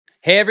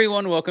Hey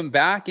everyone, welcome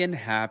back and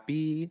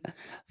happy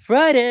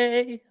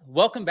Friday.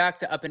 Welcome back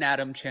to Up and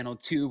Adam Channel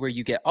 2, where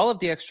you get all of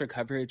the extra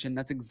coverage, and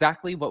that's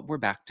exactly what we're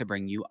back to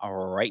bring you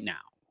right now.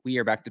 We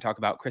are back to talk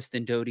about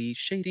Kristen Doty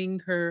shading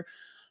her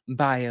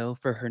bio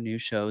for her new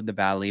show, The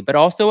Valley, but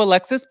also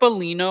Alexis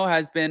Bellino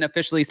has been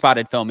officially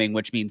spotted filming,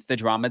 which means the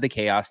drama, the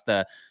chaos,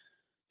 the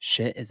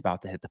shit is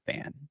about to hit the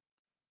fan.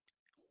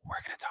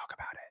 We're going to talk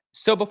about it.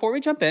 So before we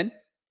jump in,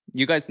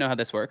 you guys know how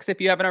this works. If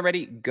you haven't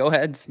already, go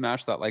ahead,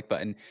 smash that like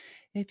button.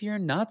 If you're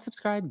not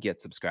subscribed, get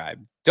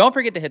subscribed. Don't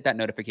forget to hit that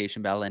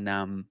notification bell.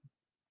 And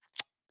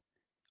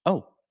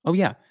oh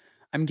yeah,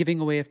 I'm giving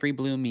away a free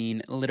Blue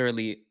Mean.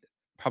 Literally,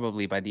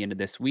 probably by the end of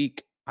this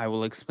week, I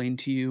will explain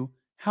to you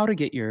how to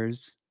get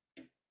yours.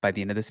 By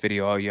the end of this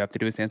video, all you have to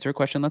do is answer a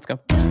question. Let's go.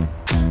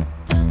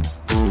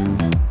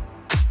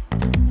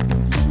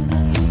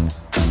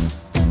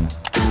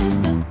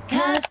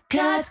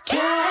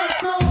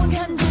 No one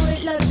can do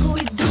it like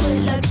we do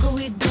it, like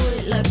we do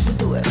it, like we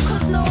do it.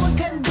 Cause no one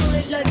can do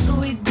it like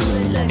we do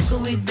it,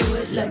 like we do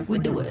it, like we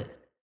do it.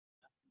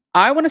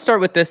 I want to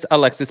start with this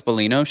Alexis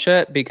Bellino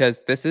shit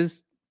because this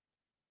is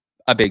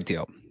a big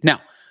deal.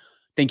 Now,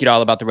 thank you to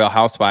All About the Real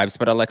Housewives,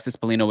 but Alexis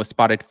Bellino was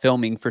spotted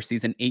filming for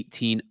season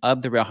 18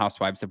 of The Real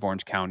Housewives of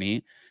Orange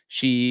County.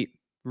 She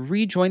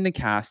rejoined the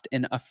cast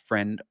in a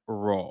friend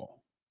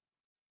role.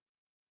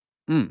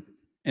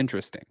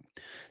 Interesting.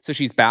 So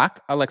she's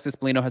back. Alexis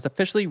Bellino has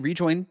officially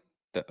rejoined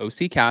the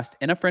OC cast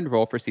in a friend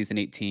role for season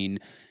 18.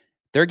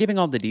 They're giving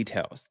all the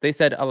details. They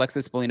said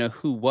Alexis Bellino,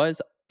 who was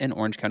an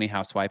Orange County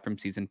housewife from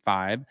season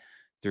 5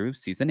 through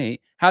season 8,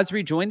 has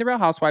rejoined the Real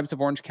Housewives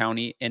of Orange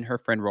County in her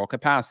friend role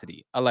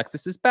capacity.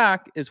 Alexis is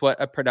back, is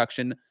what a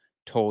production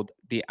told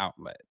the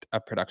outlet, a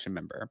production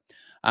member,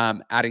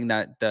 adding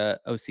that the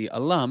OC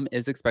alum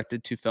is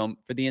expected to film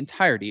for the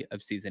entirety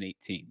of season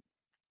 18.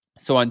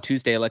 So on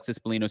Tuesday, Alexis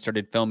Bellino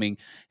started filming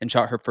and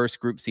shot her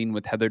first group scene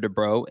with Heather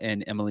Dubrow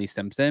and Emily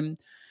Simpson.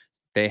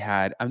 They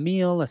had a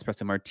meal,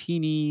 espresso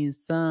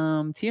martinis.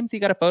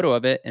 TMZ got a photo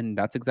of it, and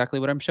that's exactly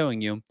what I'm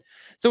showing you.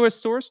 So a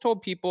source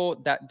told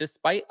People that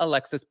despite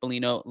Alexis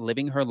Bellino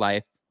living her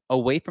life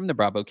away from the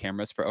Bravo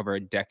cameras for over a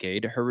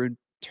decade, her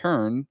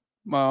return,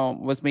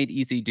 was made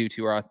easy due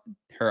to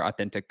her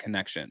authentic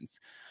connections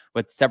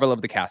with several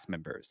of the cast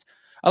members.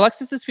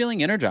 Alexis is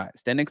feeling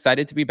energized and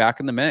excited to be back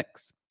in the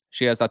mix.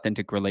 She has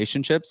authentic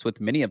relationships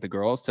with many of the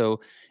girls, so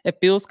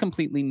it feels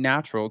completely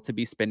natural to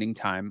be spending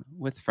time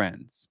with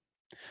friends.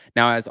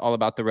 Now, as All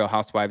About the Real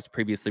Housewives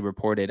previously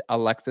reported,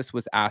 Alexis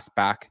was asked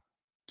back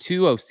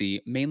to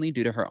OC mainly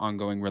due to her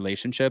ongoing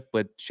relationship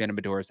with Shannon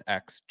Beador's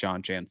ex,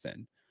 John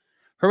Jansen.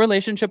 Her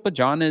relationship with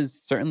John is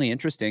certainly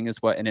interesting,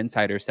 is what an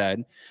insider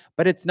said,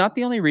 but it's not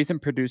the only reason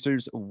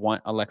producers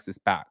want Alexis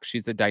back.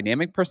 She's a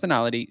dynamic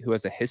personality who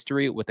has a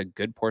history with a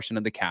good portion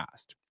of the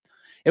cast.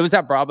 It was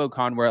at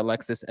BravoCon where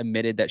Alexis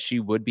admitted that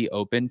she would be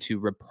open to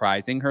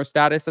reprising her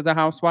status as a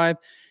housewife.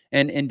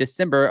 And in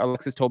December,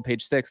 Alexis told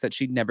Page Six that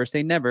she'd never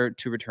say never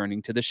to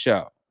returning to the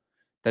show.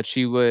 That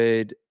she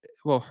would,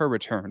 her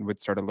return would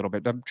start a little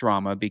bit of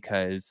drama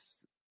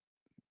because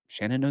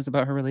Shannon knows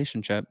about her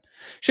relationship.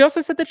 She also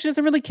said that she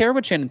doesn't really care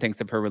what Shannon thinks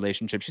of her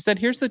relationship. She said,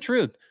 "Here's the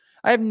truth.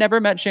 I have never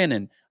met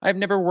Shannon. I have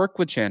never worked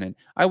with Shannon.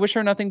 I wish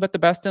her nothing but the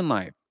best in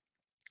life."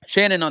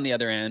 Shannon, on the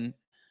other end,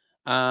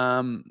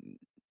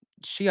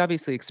 she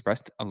obviously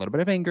expressed a little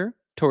bit of anger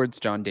towards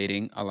John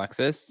dating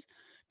Alexis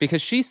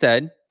because she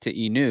said to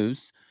E!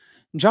 News,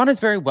 "John is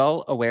very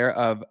well aware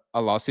of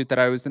a lawsuit that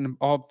I was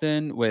involved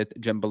in with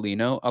Jim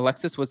Bellino.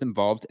 Alexis was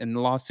involved in the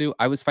lawsuit.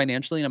 I was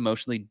financially and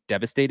emotionally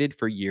devastated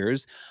for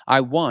years.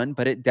 I won,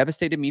 but it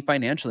devastated me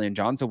financially, and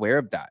John's aware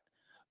of that."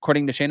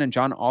 According to Shannon,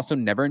 John also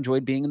never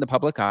enjoyed being in the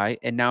public eye,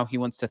 and now he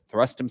wants to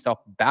thrust himself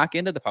back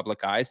into the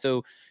public eye.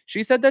 So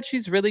she said that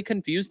she's really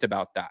confused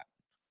about that.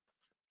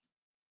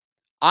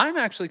 I'm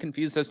actually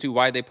confused as to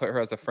why they put her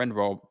as a friend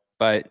role,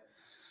 but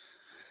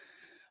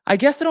I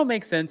guess it'll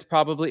make sense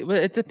probably. Well,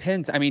 it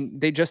depends. I mean,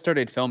 they just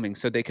started filming,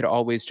 so they could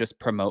always just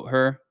promote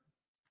her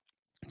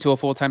to a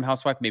full-time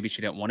housewife. Maybe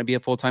she didn't want to be a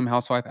full-time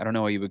housewife. I don't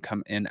know why you would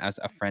come in as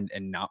a friend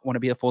and not want to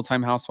be a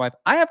full-time housewife.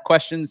 I have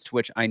questions to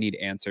which I need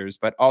answers,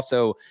 but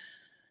also,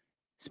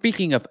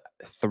 speaking of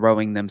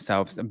throwing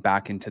themselves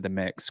back into the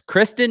mix,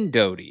 Kristen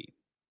Doty.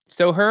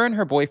 So her and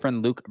her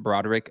boyfriend, Luke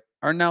Broderick,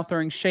 are now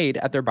throwing shade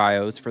at their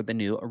bios for the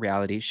new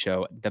reality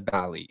show, The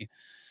Valley.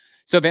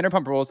 So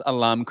Vanderpump Rules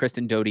alum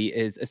Kristen Doty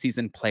is a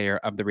seasoned player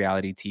of the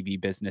reality TV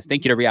business.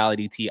 Thank you to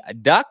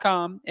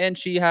realityt.com. And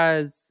she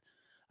has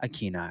a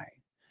keen eye.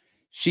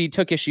 She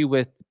took issue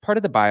with part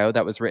of the bio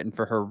that was written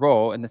for her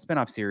role in the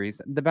spinoff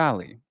series, The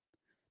Valley.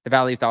 The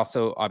Valley is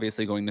also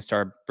obviously going to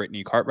star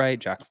Brittany Cartwright,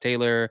 Jax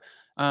Taylor,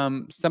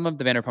 some of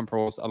the Vanderpump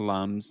Rules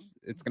alums.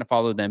 It's going to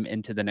follow them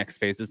into the next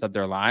phases of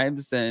their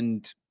lives,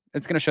 and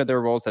it's going to show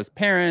their roles as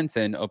parents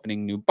and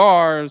opening new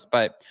bars.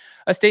 But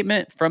a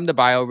statement from the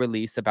bio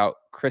release about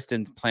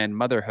Kristen's planned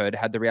motherhood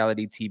had the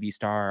reality TV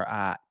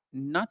star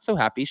not so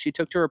happy. She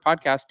took to her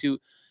podcast to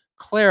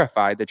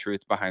clarify the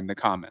truth behind the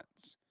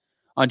comments.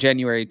 On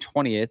January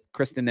 20th,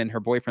 Kristen and her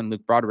boyfriend,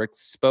 Luke Broderick,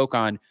 spoke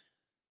on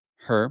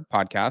her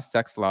podcast,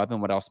 Sex, Love,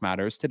 and What Else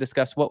Matters, to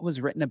discuss what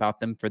was written about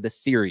them for the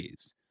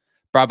series.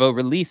 Bravo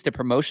released a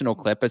promotional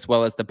clip as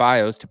well as the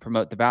bios to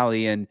promote the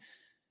Valley, and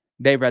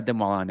they read them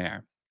while on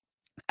air.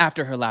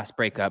 After her last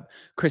breakup,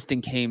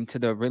 Kristen came to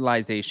the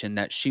realization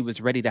that she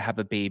was ready to have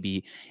a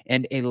baby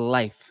and a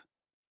life.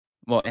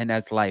 Well, and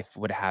as life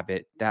would have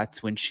it,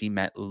 that's when she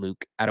met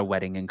Luke at a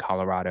wedding in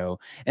Colorado.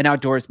 An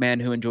outdoors man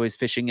who enjoys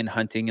fishing and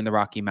hunting in the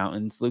Rocky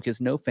Mountains, Luke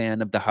is no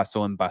fan of the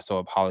hustle and bustle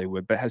of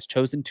Hollywood, but has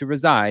chosen to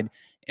reside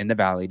in the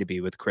Valley to be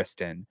with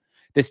Kristen.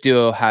 This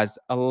duo has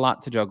a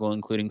lot to juggle,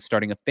 including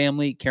starting a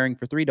family, caring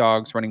for 3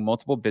 dogs, running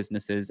multiple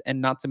businesses, and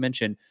not to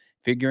mention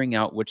figuring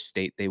out which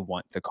state they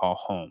want to call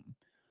home.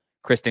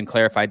 Kristen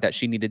clarified that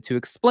she needed to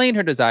explain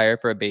her desire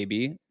for a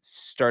baby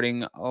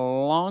starting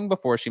long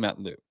before she met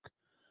Luke.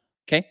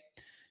 Okay.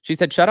 She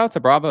said, shout out to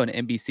Bravo and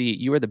NBC.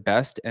 You are the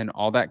best and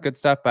all that good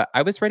stuff. But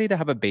I was ready to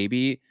have a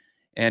baby.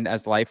 And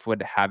as life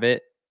would have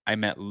it, I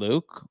met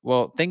Luke.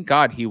 Well, thank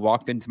God he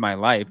walked into my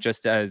life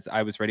just as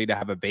I was ready to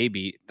have a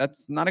baby.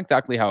 That's not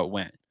exactly how it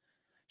went.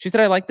 She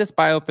said, I like this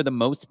bio for the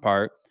most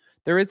part.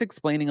 There is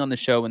explaining on the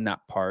show in that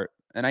part.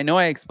 And I know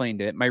I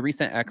explained it. My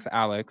recent ex,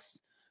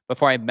 Alex,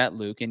 before I met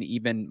Luke, and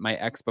even my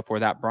ex before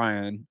that,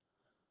 Brian,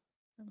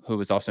 who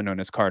was also known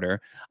as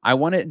Carter, I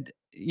wanted,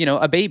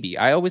 a baby.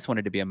 I always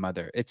wanted to be a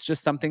mother. It's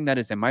just something that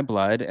is in my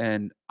blood.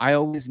 And I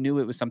always knew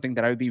it was something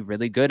that I would be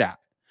really good at.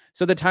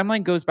 So the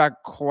timeline goes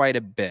back quite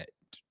a bit.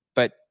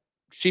 But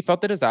she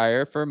felt the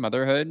desire for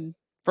motherhood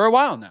for a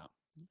while now.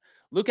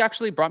 Luke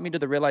actually brought me to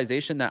the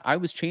realization that I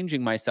was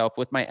changing myself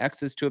with my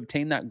exes to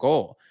obtain that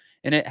goal.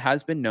 And it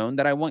has been known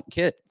that I want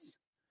kids.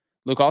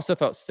 Luke also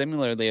felt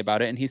similarly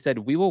about it, and he said,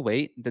 we will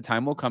wait. The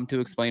time will come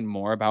to explain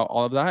more about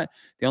all of that.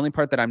 The only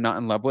part that I'm not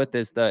in love with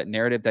is the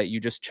narrative that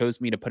you just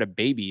chose me to put a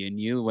baby in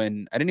you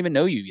when I didn't even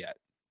know you yet.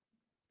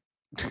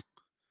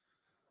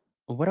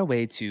 What a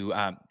way to,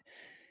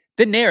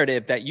 the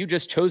narrative that you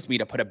just chose me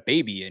to put a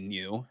baby in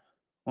you.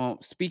 Well,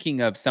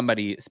 speaking of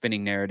somebody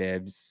spinning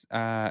narratives,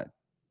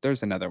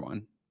 there's another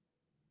one.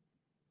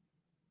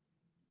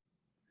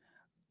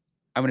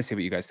 I want to see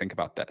what you guys think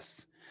about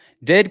this.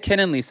 Did Ken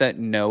and Lisa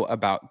know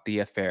about the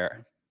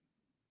affair?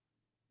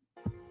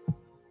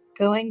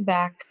 Going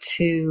back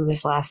to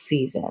this last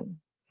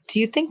season, do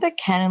you think that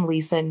Ken and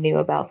Lisa knew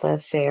about the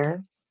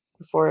affair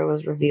before it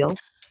was revealed?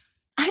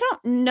 I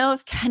don't know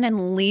if Ken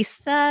and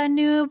Lisa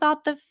knew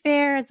about the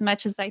affair as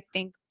much as I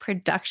think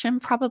production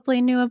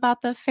probably knew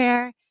about the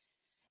affair.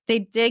 They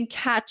did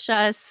catch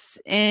us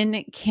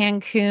in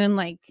Cancun.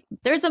 Like,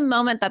 there's a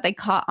moment that they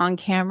caught on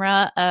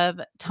camera of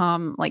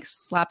Tom like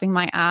slapping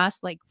my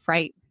ass, like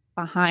right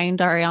behind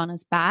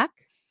Ariana's back,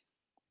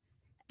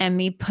 and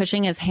me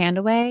pushing his hand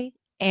away.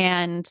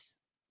 And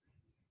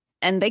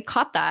they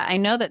caught that. I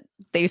know that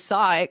they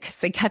saw it because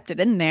they kept it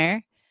in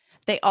there.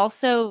 They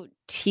also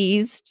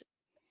teased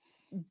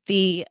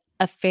the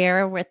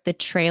affair with the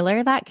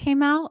trailer that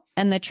came out.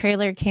 And the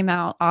trailer came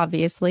out,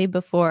 obviously,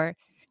 before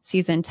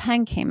season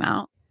 10 came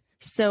out.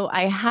 So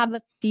I have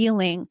a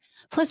feeling,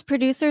 plus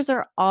producers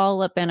are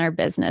all up in our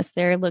business.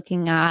 They're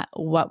looking at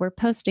what we're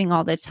posting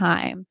all the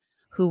time,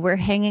 who we're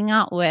hanging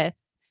out with.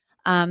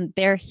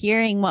 They're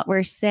hearing what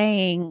we're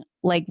saying,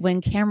 like when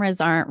cameras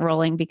aren't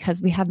rolling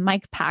because we have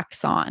mic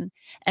packs on.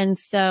 And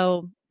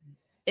so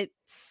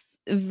it's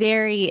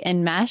very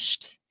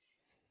enmeshed.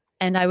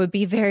 And I would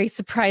be very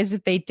surprised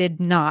if they did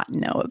not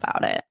know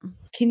about it.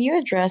 Can you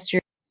address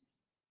your...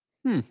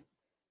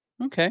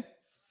 Okay.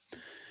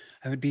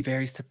 I would be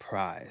very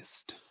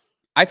surprised.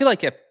 I feel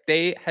like if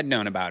they had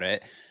known about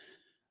it,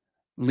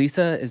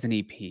 Lisa is an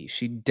EP.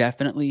 She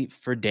definitely,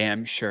 for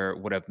damn sure,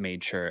 would have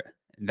made sure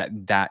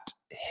that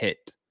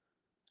hit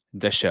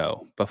the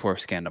show before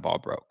Scandal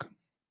broke.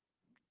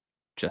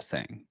 Just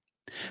saying.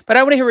 But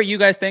I want to hear what you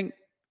guys think.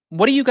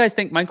 What do you guys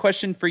think? My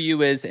question for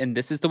you is, and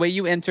this is the way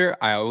you enter.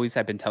 I always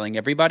have been telling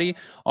everybody,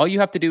 all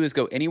you have to do is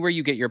go anywhere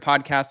you get your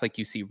podcast, like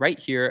you see right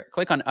here,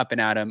 click on Up and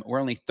Adam.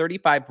 We're only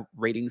 35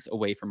 ratings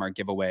away from our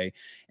giveaway,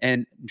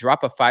 and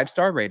drop a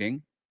 5-star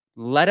rating.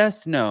 Let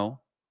us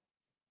know.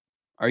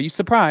 Are you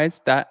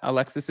surprised that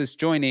Alexis is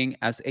joining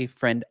as a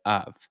friend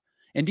of?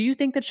 And do you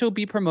think that she'll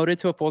be promoted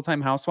to a full-time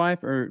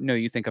housewife, or no,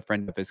 you think a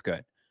friend of is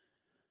good?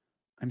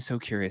 I'm so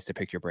curious to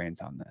pick your brains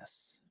on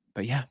this.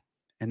 But yeah,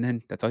 and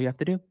then that's all you have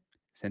to do.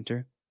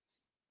 Center.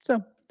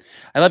 So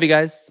I love you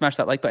guys. Smash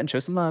that like button, show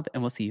some love,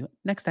 and we'll see you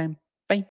next time.